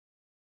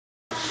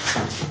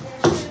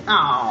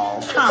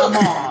Oh, come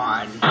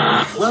on.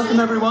 Welcome,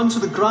 everyone, to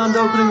the grand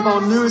opening of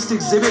our newest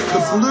exhibit,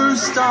 the Blue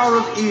Star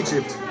of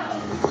Egypt.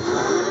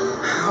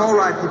 All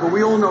right, people,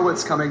 we all know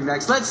what's coming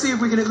next. Let's see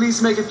if we can at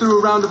least make it through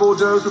a round of hors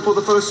d'oeuvres before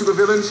the first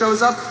supervillain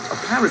shows up.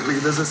 Apparently,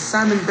 there's a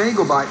salmon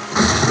bagel bite.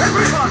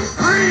 Everyone,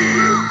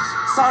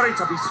 freeze! Sorry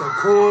to be so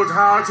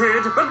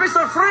cold-hearted, but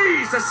Mr.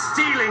 Freeze is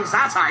stealing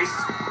that ice.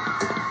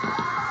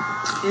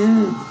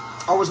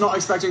 I was not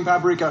expecting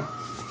paprika.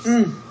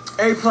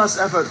 A+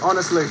 effort,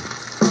 honestly.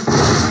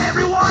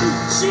 Everyone,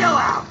 chill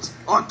out,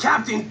 or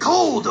Captain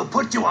Cold will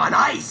put you on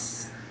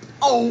ice.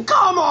 Oh,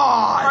 come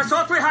on! I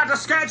thought we had a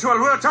schedule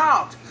worked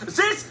out.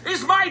 This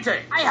is my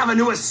day. I have a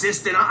new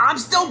assistant. I'm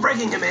still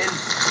bringing him in.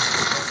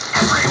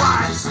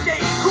 Everyone, stay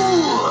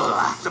cool.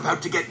 It's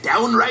about to get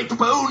downright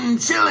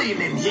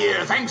bone-chilling in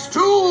here, thanks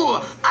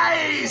to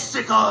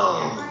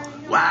Icicle.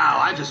 Wow,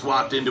 I just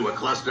walked into a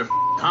cluster,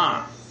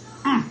 huh?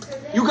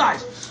 You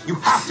guys, you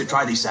have to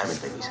try these salmon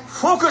thingies.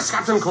 Focus,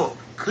 Captain Cold.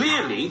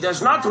 Clearly,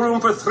 there's not room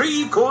for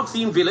 3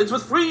 cold-themed villains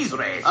with freeze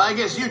ray. I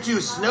guess you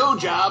two snow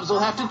jobs will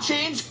have to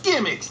change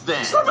gimmicks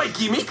then. It's not my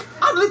gimmick.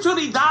 I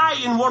literally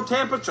die in warm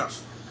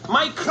temperatures.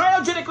 My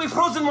cryogenically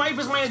frozen wife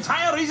is my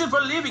entire reason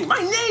for living. My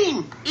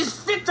name is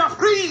Fit to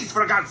Freeze,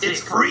 for God's sake.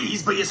 It's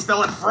freeze, but you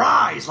spell it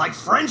fries, like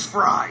French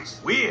fries.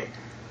 Weird.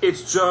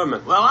 It's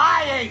German. Well,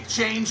 I ain't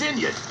changing,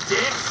 you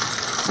dick.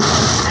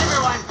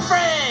 Everyone,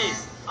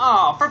 freeze!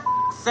 Oh, for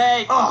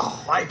sake.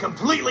 Oh, I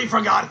completely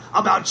forgot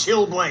about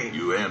Chillblade.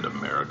 You and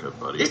America,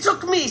 buddy. It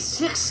took me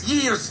 6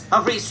 years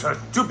of research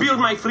to build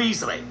my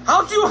freeze ray.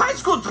 How do you high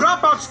school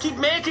dropouts keep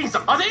making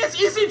them? Are they as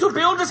easy to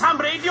build as ham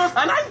radios,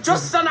 and I'm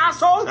just an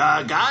asshole?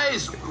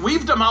 Guys,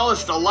 we've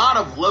demolished a lot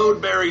of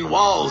load-bearing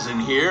walls in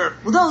here.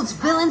 Well, those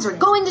villains are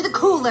going to the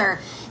cooler,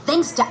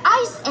 thanks to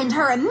Ice and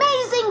her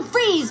amazing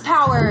freeze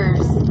powers.